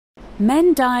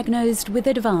Men diagnosed with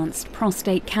advanced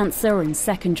prostate cancer and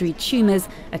secondary tumours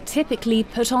are typically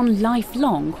put on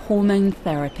lifelong hormone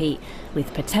therapy,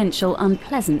 with potential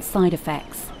unpleasant side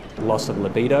effects. Loss of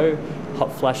libido,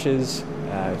 hot flashes,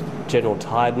 general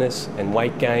tiredness and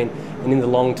weight gain, and in the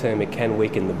long term it can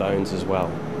weaken the bones as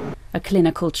well. A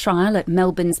clinical trial at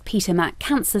Melbourne's Peter Mac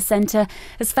Cancer Centre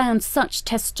has found such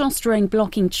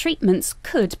testosterone-blocking treatments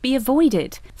could be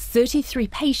avoided. 33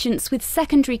 patients with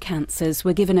secondary cancers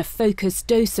were given a focused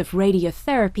dose of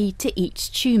radiotherapy to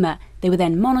each tumour. They were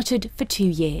then monitored for 2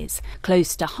 years.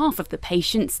 Close to half of the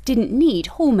patients didn't need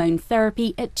hormone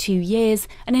therapy at 2 years,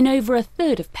 and in over a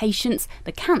third of patients,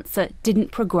 the cancer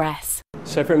didn't progress.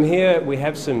 So from here we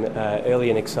have some early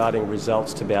and exciting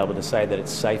results to be able to say that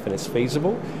it's safe and it's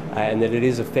feasible and that it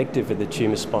is effective for the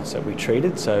tumour spots that we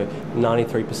treated. So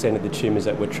 93% of the tumours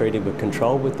that were treated were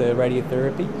controlled with the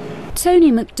radiotherapy.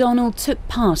 Tony McDonald took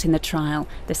part in the trial.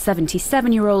 The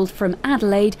 77-year-old from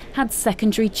Adelaide had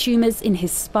secondary tumours in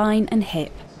his spine and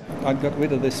hip. I got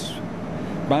rid of this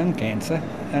bone cancer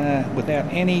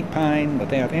without any pain,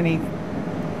 without any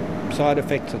side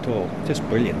effects at all. Just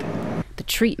brilliant. The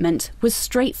treatment was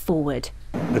straightforward.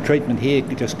 The treatment here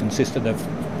just consisted of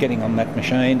getting on that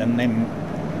machine and then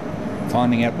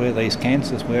finding out where these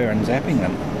cancers were and zapping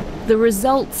them. The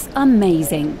results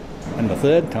amazing. And the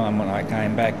third time when I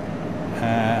came back,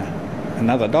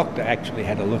 another doctor actually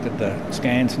had a look at the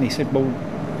scans and he said, well,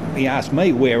 he asked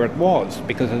me where it was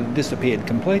because it had disappeared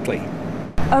completely.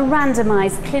 A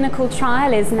randomised clinical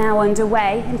trial is now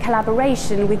underway in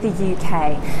collaboration with the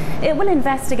UK. It will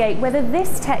investigate whether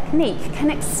this technique can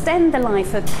extend the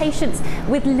life of patients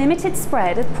with limited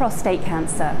spread of prostate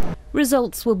cancer.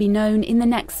 Results will be known in the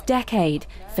next decade.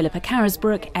 Philippa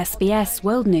Carisbrook, SBS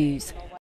World News.